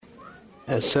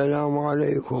السلام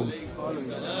عليكم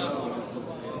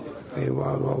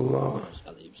عباد الله.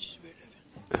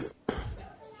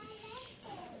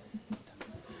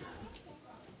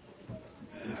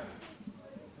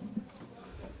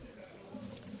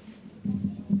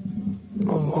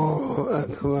 الله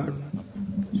أكبر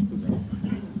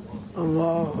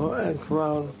الله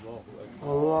أكبر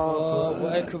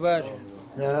الله أكبر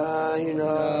لا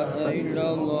إله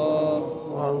إلا الله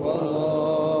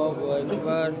والله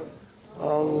أكبر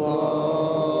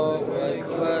الله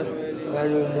أكبر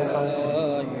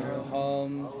ولله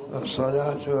الحمد.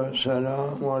 والصلاة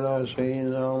والسلام على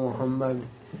سيدنا محمد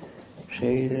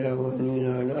سيد الأولين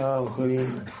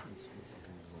والآخرين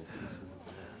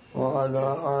وعلى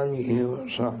آله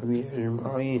وصحبه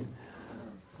أجمعين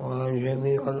وعلى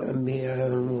جميع الأنبياء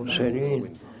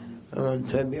والمرسلين ومن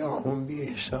تبعهم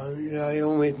بإحسان إلى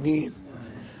يوم الدين.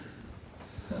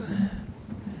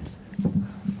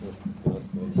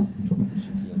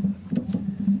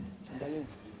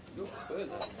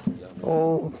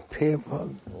 Oh people,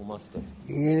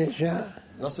 İngilizce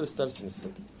nasıl istersiniz?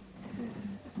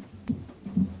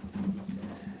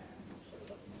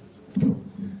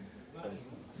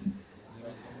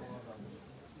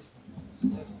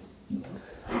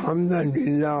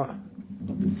 Alhamdulillah,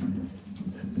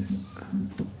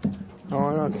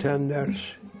 our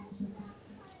attenders,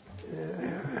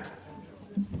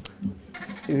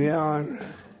 we are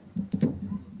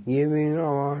giving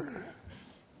our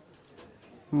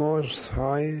most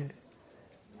high,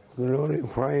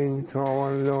 glorifying to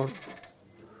our Lord,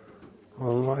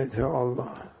 Almighty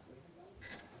Allah,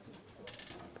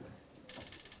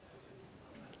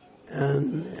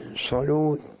 and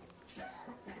salute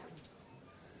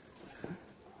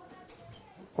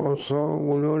also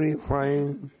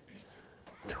glorifying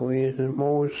to His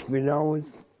most beloved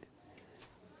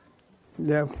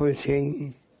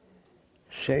deputy,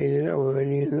 Sayyid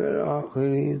al-Awwalin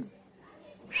wal-Akhirin,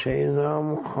 Sayyidina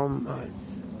Muhammad.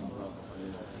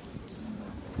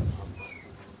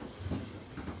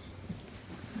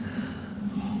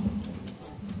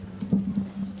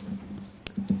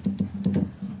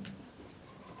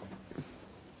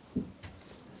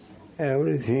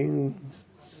 Everything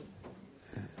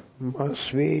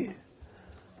must be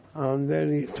under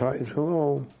the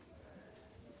title of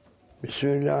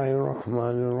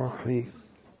Bismillahir-Rahmanir-Rahim.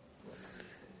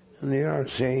 And they are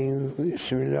saying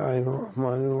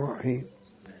Bismillahir-Rahmanir-Rahim.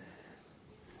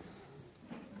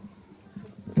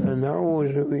 And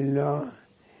A'udhu Billah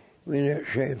Minash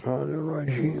Shaitanir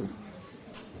Rajim.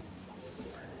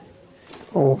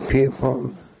 O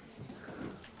people,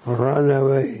 run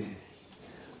away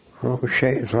from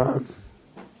Shaitan.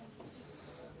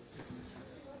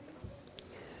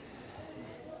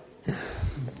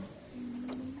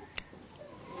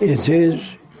 It is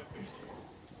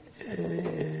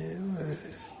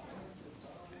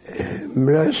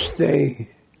blessed day,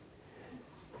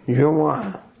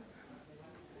 Jumu'ah,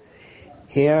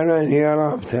 here and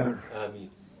hereafter.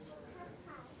 Amen.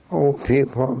 O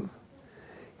people,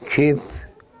 keep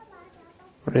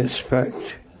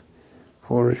respect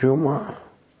for Jumu'ah.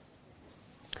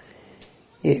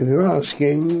 If you're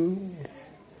asking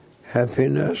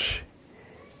happiness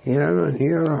here and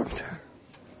hereafter,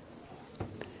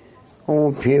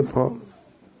 O people,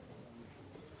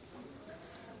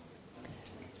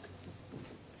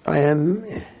 I am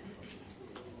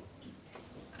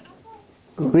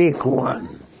week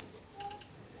one.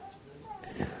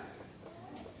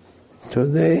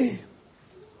 Today,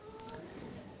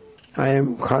 I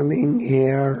am coming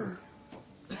here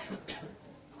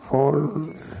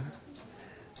for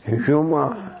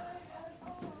Jummah,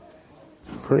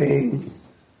 praying.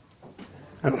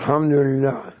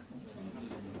 Alhamdulillah,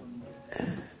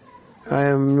 I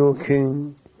am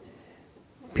looking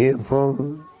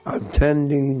people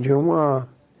attending Jummah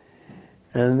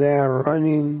and they are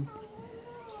running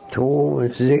to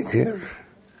zikr.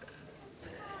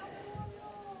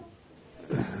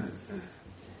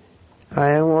 I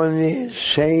am only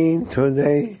saying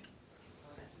today,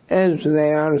 as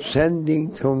they are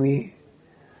sending to me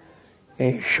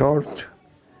a short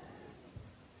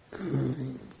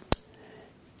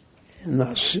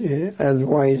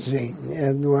advising.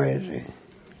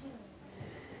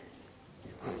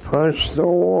 First of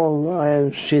all, I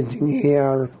am sitting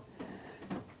here,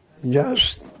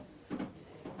 just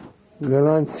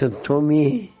granted to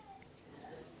me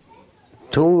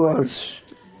 2 words.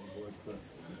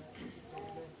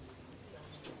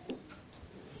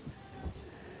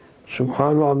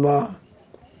 Subhanallah,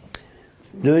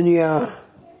 dunya,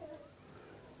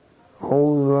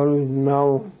 whole world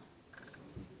now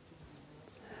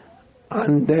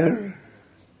under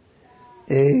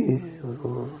a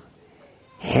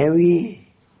heavy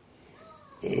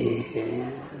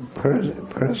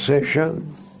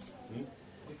precision,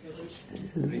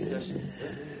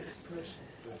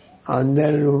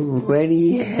 under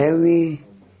very heavy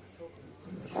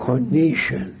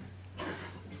condition,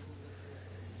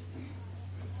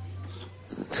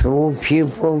 through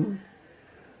people,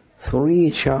 through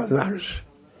each others,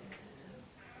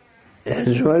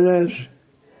 as well as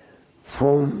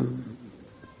from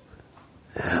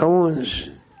heavens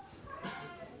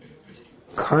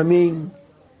coming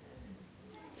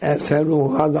أثر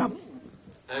غضب,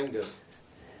 anger,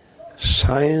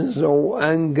 signs of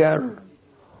anger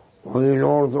of the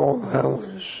Lord of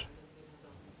heavens.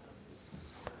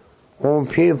 O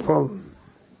people,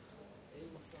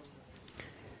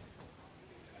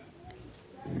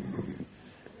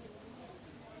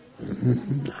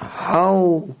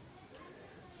 how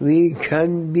we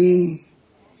can be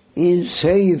in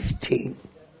safety.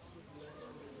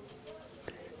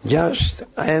 Just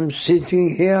I am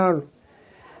sitting here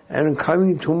and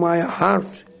coming to my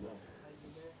heart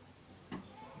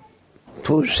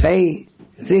to say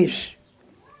this.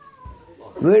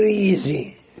 Very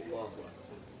easy.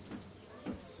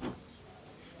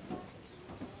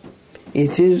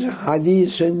 It is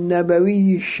Hadith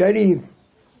al-Nabawi Sharif.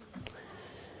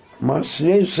 Must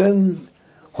listen,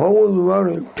 whole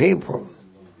world people,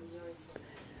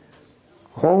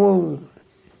 whole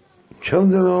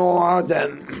children of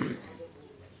Adam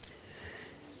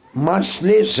must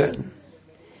listen,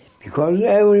 because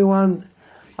everyone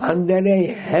under a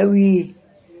heavy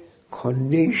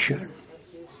condition.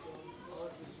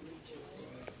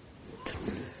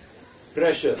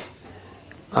 pressure,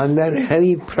 Under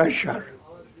heavy pressure,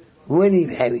 very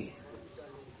heavy.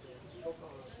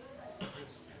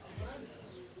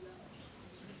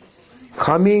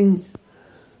 Coming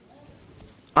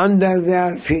under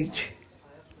their feet,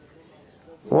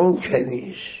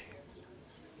 volcanoes.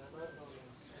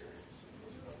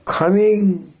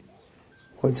 Coming,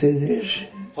 what is this?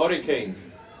 hurricane,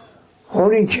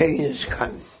 Hurricanes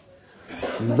come.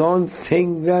 Don't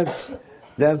think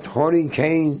that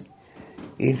hurricane,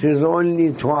 it is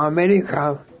only to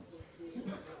America.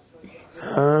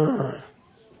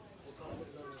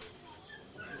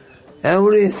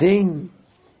 Everything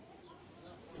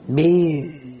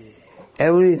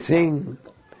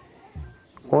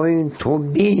going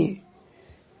to be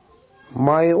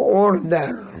by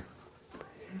order,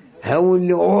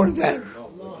 heavenly order.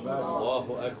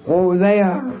 Go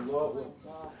there,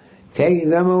 take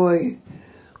them away.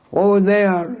 Go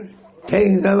there,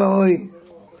 take them away.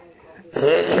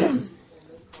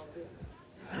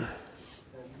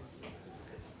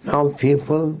 Now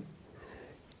people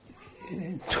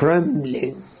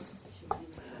trembling.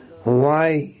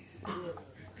 Why?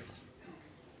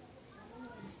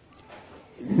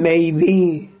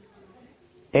 Maybe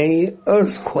an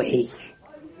earthquake.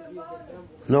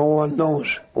 No one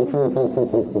knows.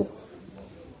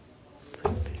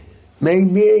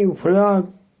 Maybe a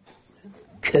flood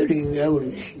carrying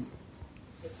everything.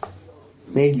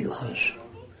 Millions.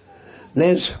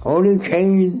 This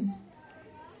hurricane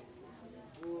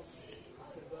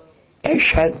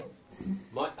أشد,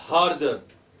 harder,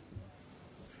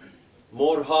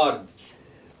 more hard,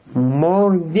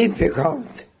 more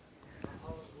difficult,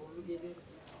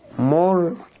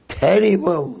 more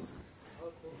terrible.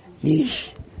 This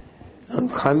and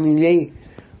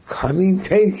coming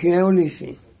taking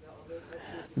everything.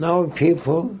 Now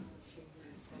people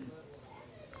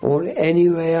or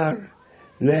anywhere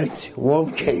let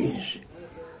volcanoes,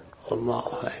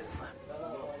 Allahu Akbar,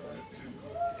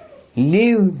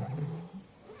 leave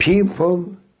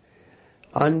people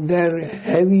under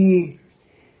heavy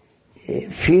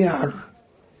fear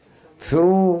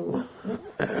through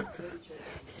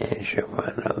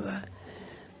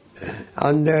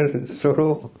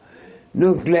through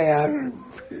nuclear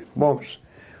bombs.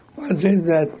 What is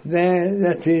that?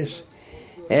 That is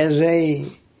as a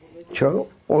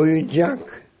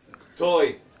oyuncak,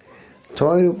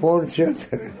 toy for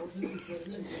children.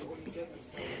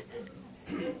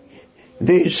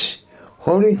 This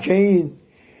hurricane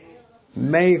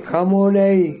may come on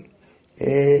a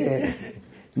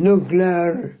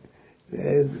nuclear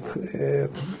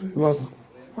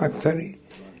factory,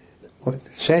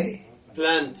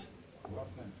 plant,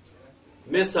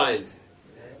 missiles,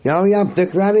 Ya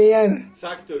yaptıkları yer.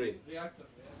 factory,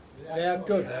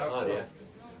 Reaktör.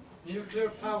 Nuclear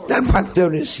power. Ne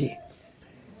faktörisi?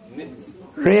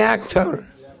 Reactor.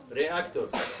 Reactor.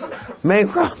 May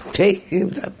come take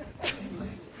them.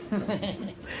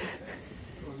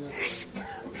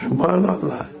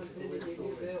 Subhanallah.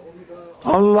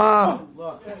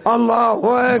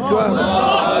 Allahu Ekber.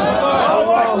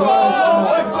 Allahu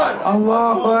Ekber.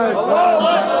 الله أكبر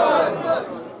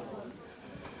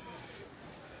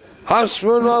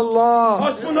حسبنا الله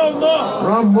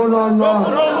ربنا الله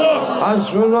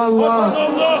حسبنا الله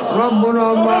ربنا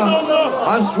الله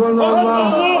حسبنا الله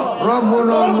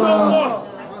ربنا الله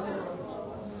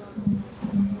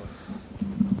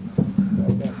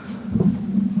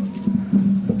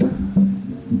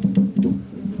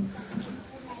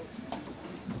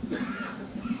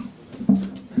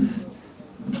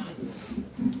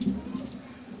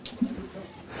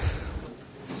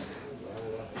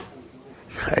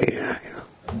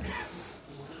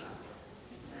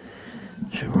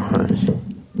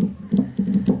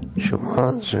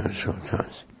سبحان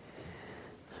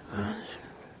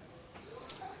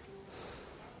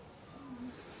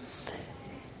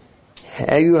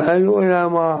أيها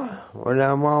العلماء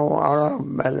علماء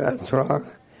العرب الأتراك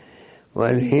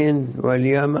والهند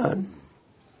واليمن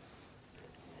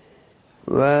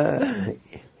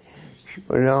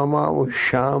وعلماء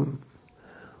الشام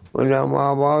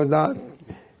علماء بغداد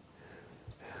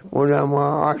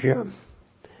علماء عجم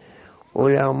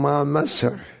علماء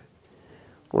مصر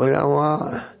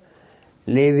علماء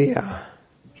ليبيا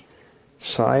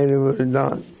سائر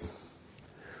البلدان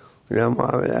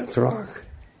علماء الأتراك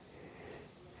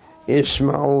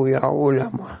اسمعوا يا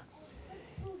علماء.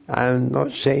 I'm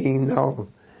not saying now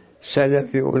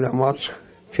Salafi ulama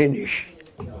finish.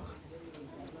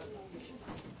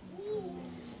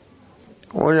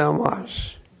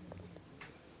 Ulamas.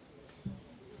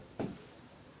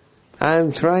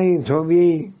 I'm trying to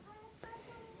be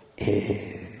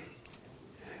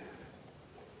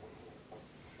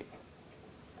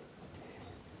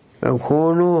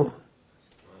أكونوا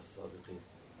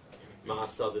مع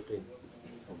الصادقين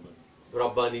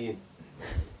ربانيين.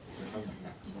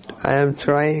 I am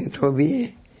trying to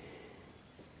be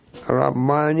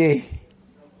Rabbani,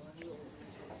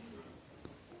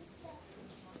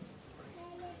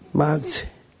 but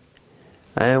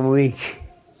I am weak.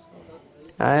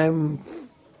 I am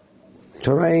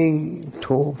trying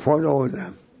to follow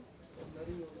them.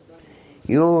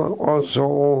 You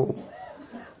also,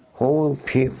 all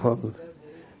people,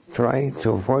 trying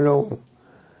to follow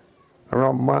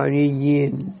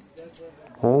Rabbaniyin,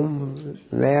 whom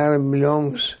there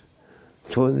belongs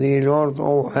to the Lord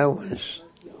of Heavens.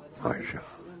 MashaAllah.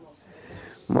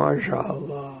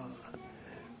 MashaAllah.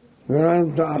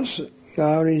 Grant us,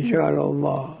 Ya Rijal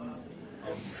Allah.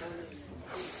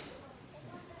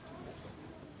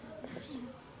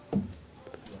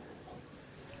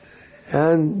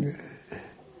 And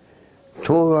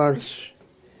towards,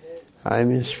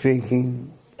 I'm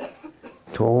speaking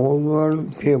to all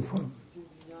world people.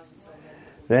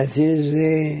 That is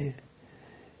the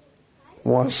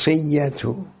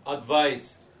wasiyyatu.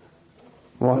 Advice.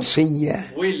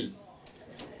 Wasiyya. Will.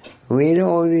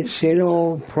 Of the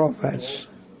fellow prophets.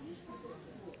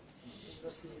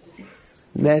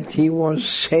 That he was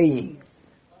saying.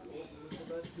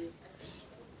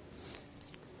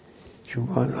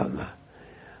 Subhanallah.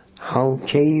 How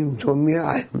came to me,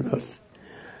 I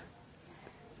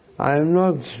am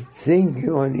not thinking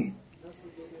on it.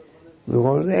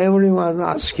 Because everyone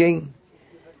asking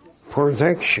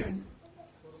protection.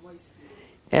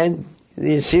 And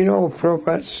the fellow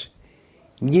prophets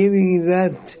giving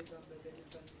that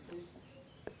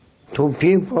to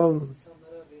people,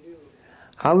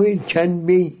 how it can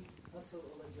be.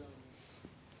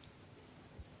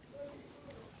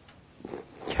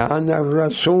 كان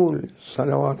الرسول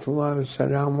صلوات الله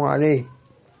وسلامه عليه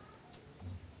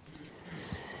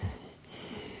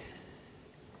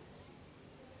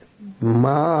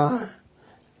ما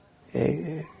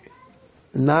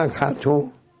ناكته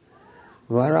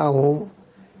وراه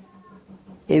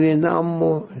ابن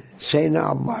عمه سيدنا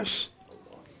عباس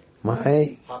ما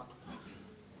هي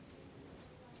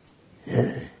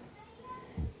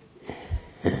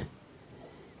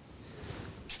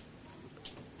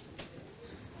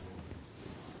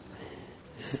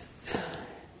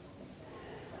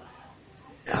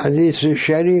Hadith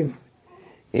al-Sharif,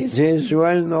 it is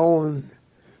well known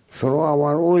through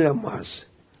our ulamas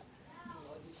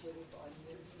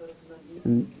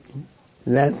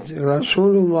that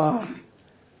Rasulullah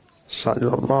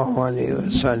sallallahu alayhi wa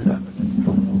sallam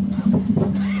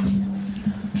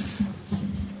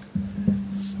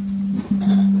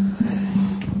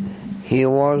he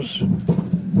was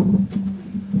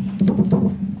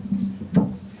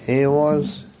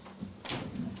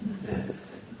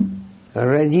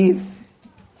Radif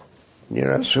li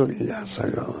Rasulullah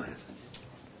sallallahu alayhi wa sallam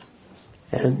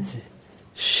and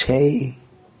say,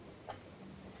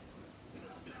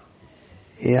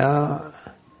 Ya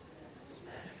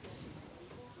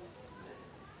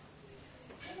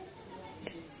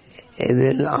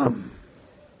Ibn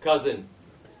Cousin.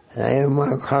 I am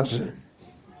my cousin.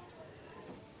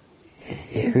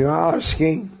 If you're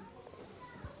asking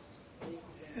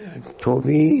to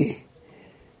be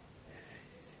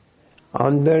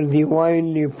under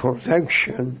divinely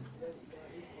protection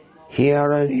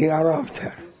here and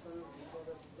hereafter.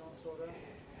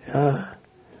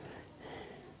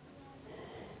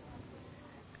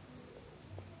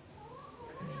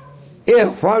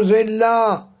 احفظ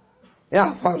الله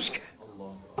يحفظك.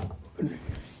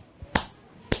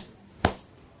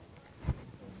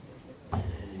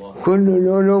 كل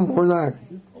العلوم هناك.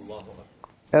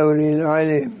 Every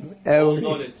العلم,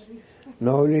 every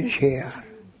knowledge here.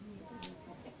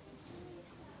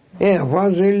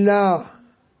 احفظ الله.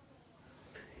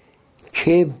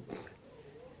 Keep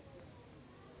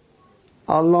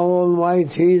Allah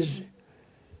Almighty's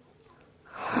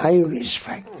high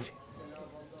respect.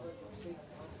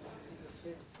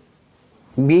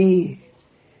 Be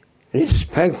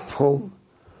respectful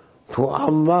to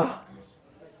Allah,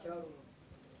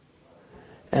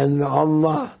 and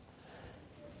Allah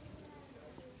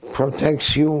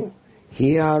protects you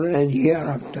here and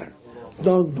hereafter.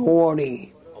 Don't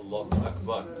worry. Allahu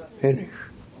Akbar. Finish.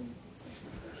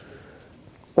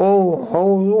 Oh,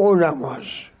 whole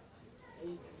ulamas,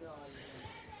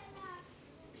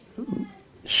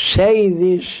 say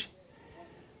this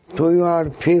to your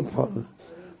people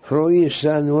through East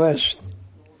and West.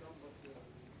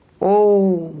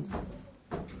 Oh,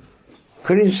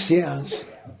 Christians,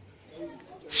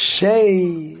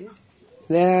 say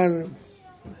their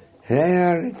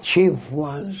chief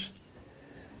ones,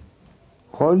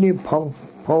 Holy Pope,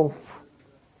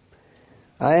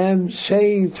 I am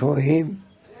saying to him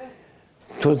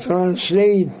to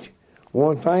translate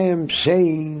what I am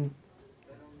saying,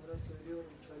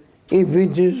 if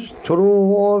it is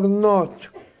true or not.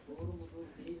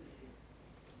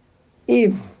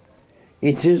 If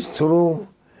it is true,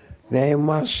 they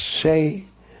must say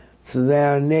to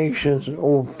their nations,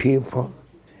 O people,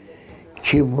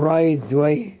 keep right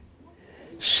way,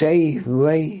 safe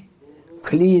way,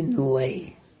 clean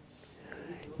way.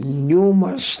 You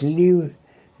must live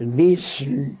this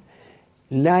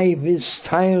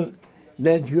lifestyle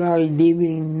that you are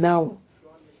living now.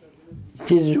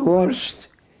 It is worst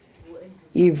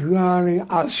if you are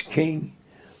asking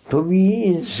to be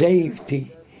in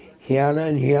safety here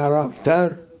and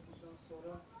hereafter.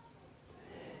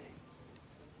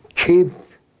 Keep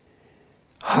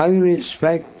high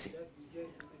respect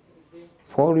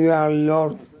for your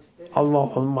Lord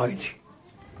Allah Almighty.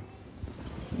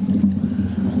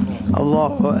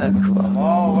 Allahu Akbar.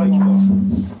 Allahu Akbar.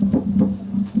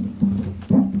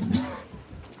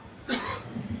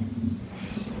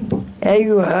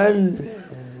 أيها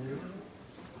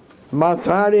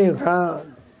المطارقة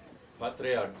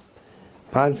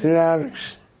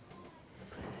patriarchs,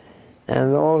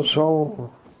 and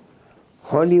also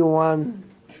Holy One,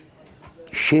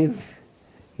 Chief,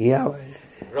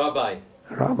 Rabbi.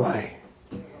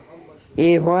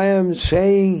 If I am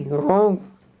saying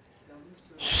wrong,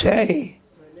 say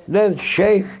that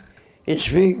Sheikh is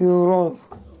speaking wrong.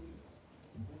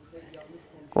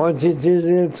 What it is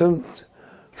written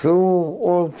through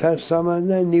Old Testament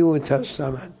and New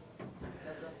Testament.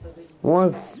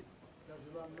 What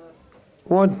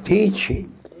teaching?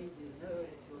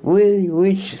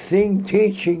 Which thing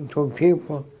teaching to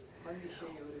people?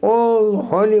 All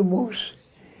holy books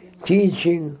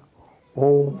teaching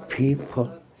all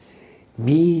people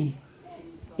be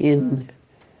in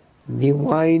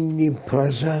divinely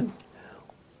present,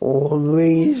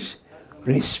 always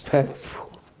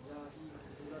respectful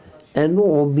and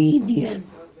obedient.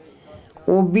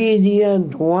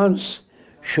 Obedient ones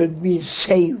should be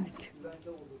saved.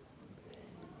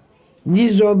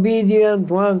 Disobedient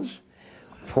ones,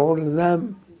 for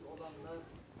them,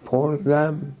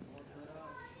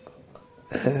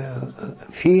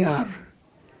 fear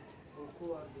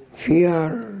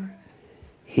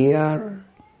here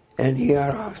and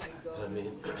hereafter.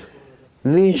 Amen.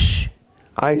 This,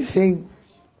 I think,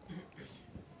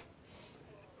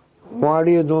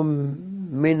 waridun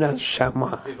min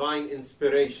as-sama. Divine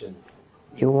inspirations.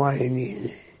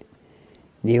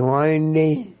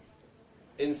 Divinely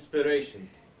Inspirations.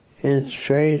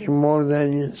 inspiration, more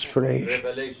than inspiration.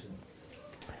 Revelation.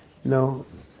 No,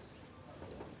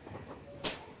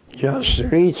 just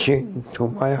reaching to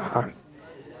my heart.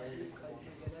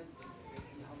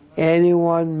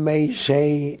 Anyone may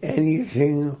say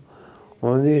anything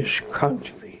on this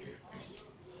country.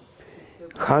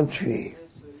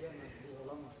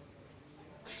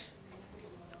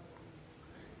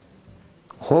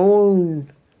 Whole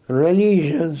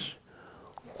religions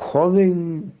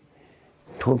calling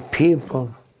to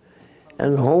people,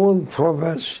 and whole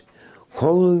prophets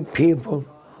calling people,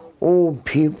 "O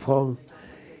people,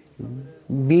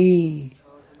 be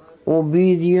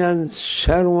obedient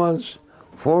servants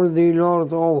for the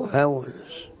Lord of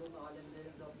heavens.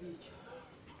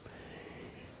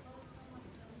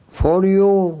 For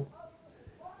you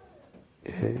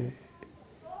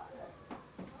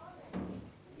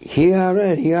here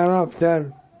and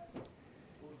hereafter,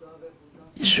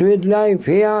 sweet life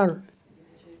here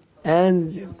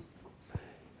and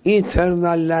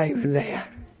eternal life there.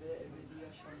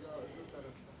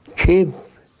 Keep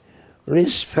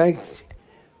respect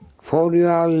for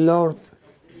your Lord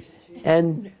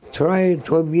and try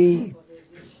to be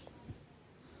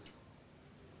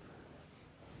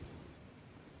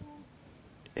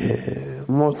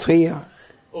mutia,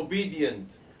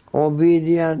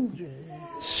 obedient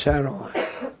servant.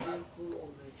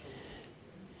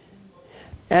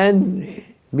 And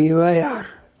beware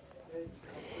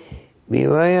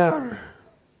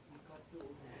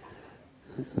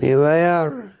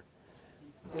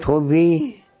to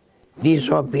be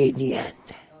disobedient.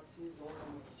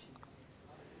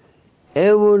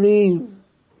 Every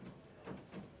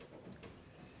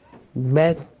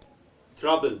bad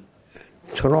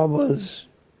troubles,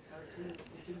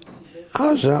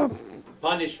 azab,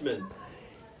 punishment,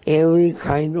 every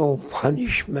kind of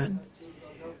punishment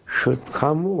should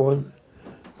come on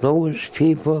those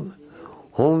people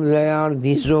whom they are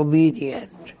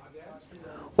disobedient.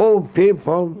 Oh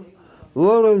people,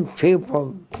 world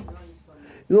people,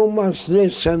 you must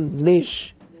listen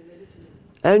this,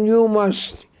 and you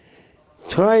must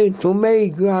try to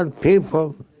make your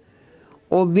people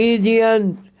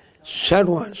obedient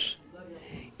servants.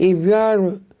 If you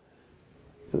are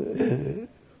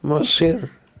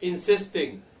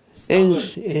insisting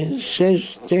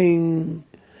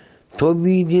to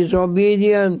be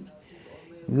disobedient,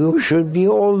 you should be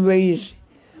always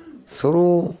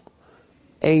through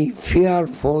a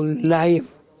fearful life.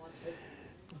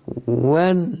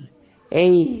 When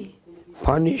a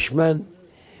punishment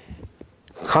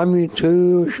coming to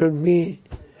you, should be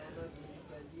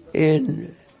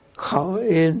in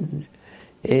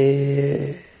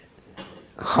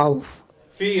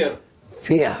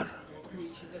fear.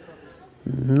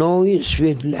 No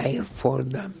sweet life for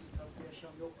them.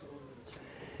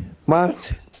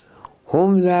 But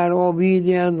whom their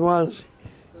obedient ones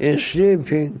is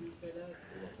sleeping,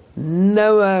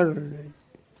 never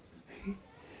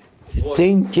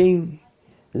thinking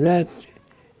that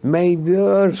maybe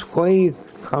earthquake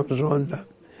comes on them,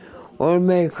 or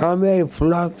may come a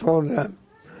flood for them,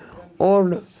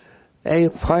 or a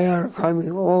fire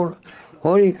coming, or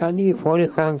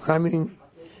hurricane coming,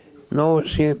 no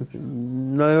him,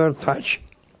 never touch.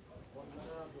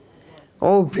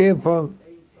 Oh people,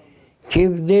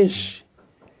 keep this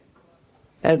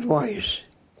advice.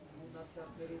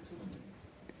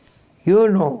 You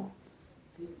know,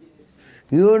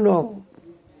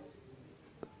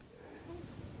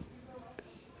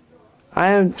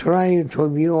 I am trying to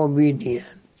be obedient.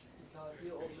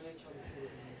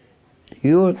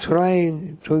 You are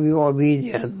trying to be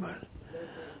obedient, but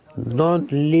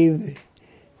don't leave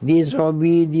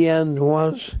disobedient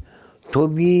ones to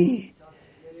be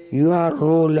your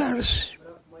rulers.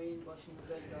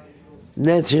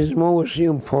 That is most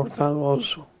important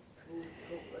also.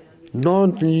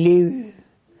 Don't leave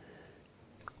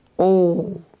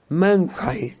all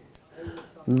mankind.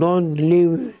 Don't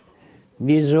leave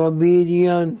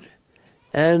disobedient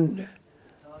and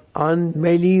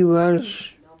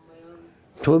unbelievers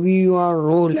to be your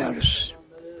rulers.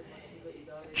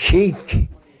 Kicking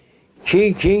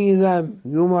them,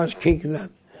 you must kick them.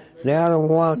 They are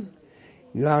one.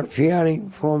 You are fearing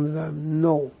from them.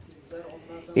 No.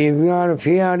 If you are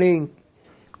fearing,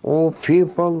 oh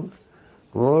people,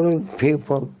 world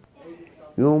people,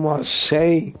 you must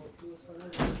say,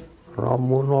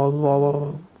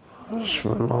 RabbunAllah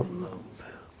HasbunAllah,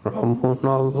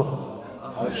 RabbunAllah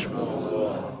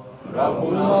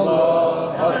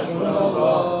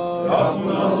HasbunAllah,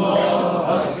 RabbunAllah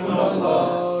HasbunAllah,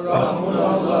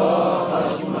 RabbunAllah HasbunAllah, RabbunAllah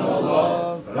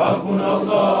HasbunAllah,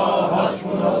 RabbunAllah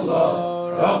HasbunAllah,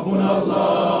 RabbunAllah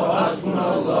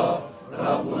HasbunAllah,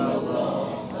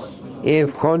 RabbunAllah HasbunAllah. If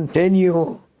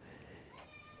continue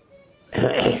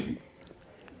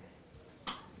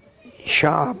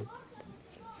sharp,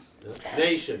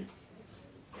 nation,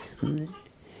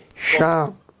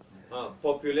 sharp,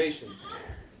 population,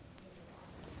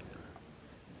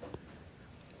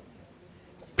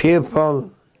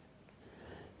 people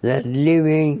that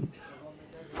living,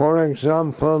 for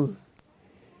example,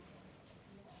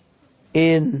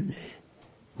 in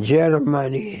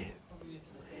Germany,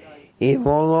 if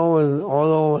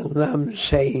all of them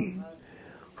say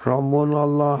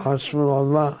RabbunAllah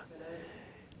HasbunAllah,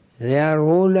 their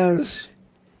rulers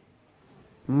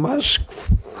must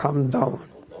come down.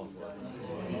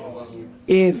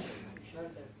 If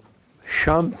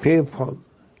some people,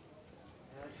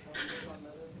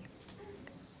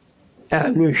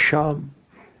 Ahlul Sham,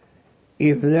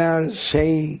 if they are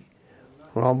saying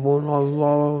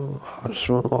RabbunAllah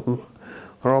HasbunAllah,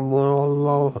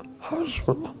 RabbunAllah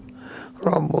HasbunAllah,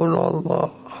 RabbunAllah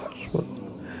HasbunAllah,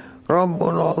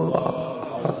 RabbunAllah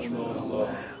HasbunAllah,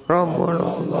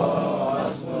 RabbunAllah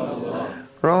HasbunAllah,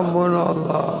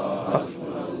 RabbunAllah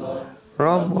HasbunAllah,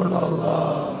 RabbunAllah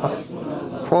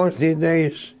HasbunAllah, 40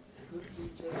 days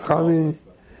coming,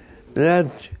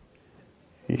 that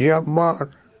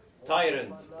Jabbar,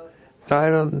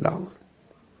 tyrant down.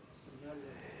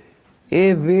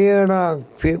 If Iraq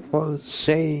people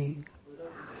say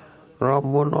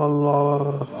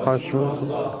RabbunAllah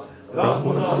HasbunAllah,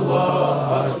 RabbunAllah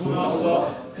HasbunAllah,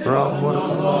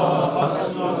 RabbunAllah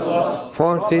HasbunAllah,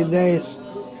 40 days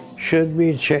should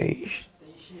be changed.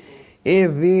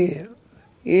 If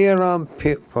Iran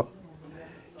people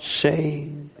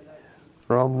saying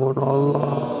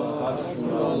RabbunAllah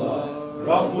HasbunAllah,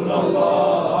 RabbunAllah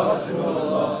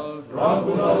HasbunAllah,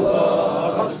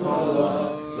 RabbunAllah HasbunAllah,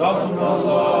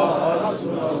 RabbunAllah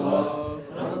HasbunAllah,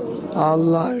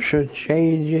 Allah should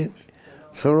change it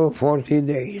through 40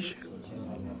 days.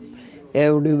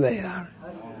 Everywhere.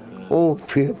 Oh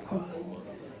people,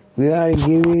 we are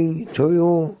giving to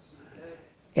you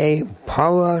a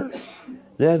power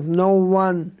that no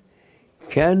one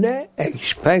can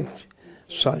expect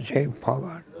such a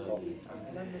power.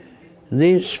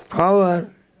 This power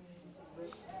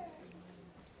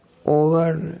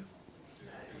over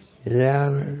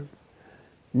their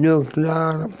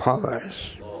nuclear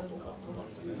powers.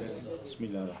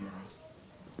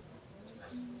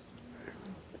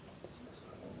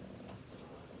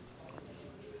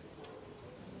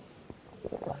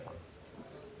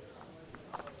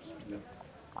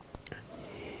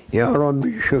 Ya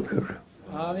Rabbi şükür.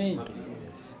 Amin.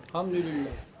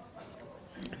 Hamdülillah.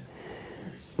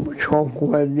 Bu çok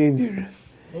kuvvetlidir.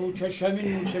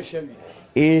 Muhteşemin.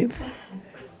 If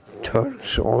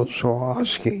Turks also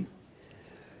asking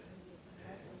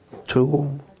to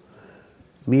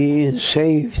be in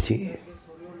safety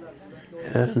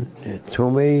and to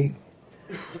make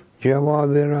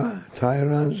Jababira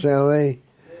tyrants away,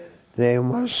 they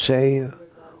must say,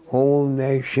 whole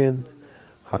nation,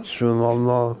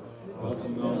 HasbunAllah,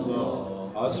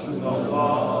 RabbunAllah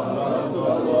HasbunAllah,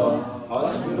 RabbunAllah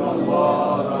HasbunAllah,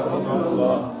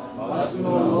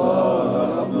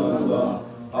 RabbunAllah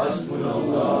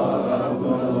HasbunAllah,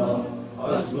 RabbunAllah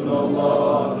HasbunAllah,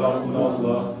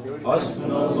 RabbunAllah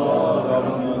HasbunAllah.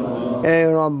 Ey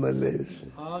Rabbimiz,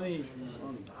 Amin.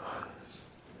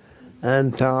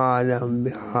 Ente alem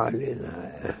bihalina,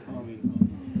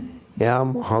 Ya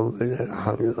muhavvil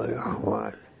el-hal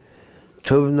vel-ahval,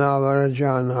 tubna ve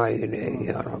recana ileyh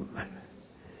ya Rabbi,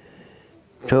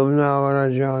 tubna ve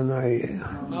recana ileyh.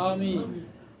 Amin.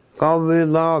 قوي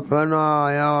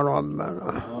ضعفنا يا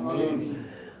ربنا،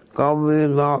 قوي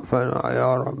ضعفنا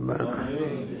يا ربنا،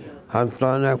 حتى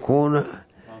نكون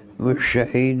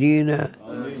مجتهدين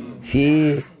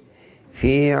في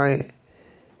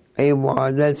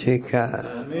عبادتك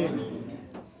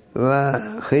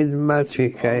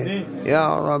وخدمتك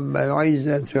يا رب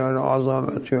العزة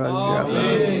والعظمة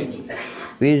والجلال،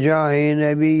 بجاه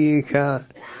نبيك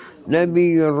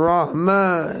نبي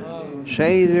الرحمن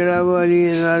سيد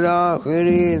الأولين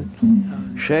والآخرين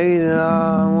سيدنا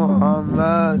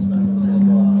محمد.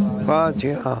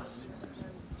 فاتحة.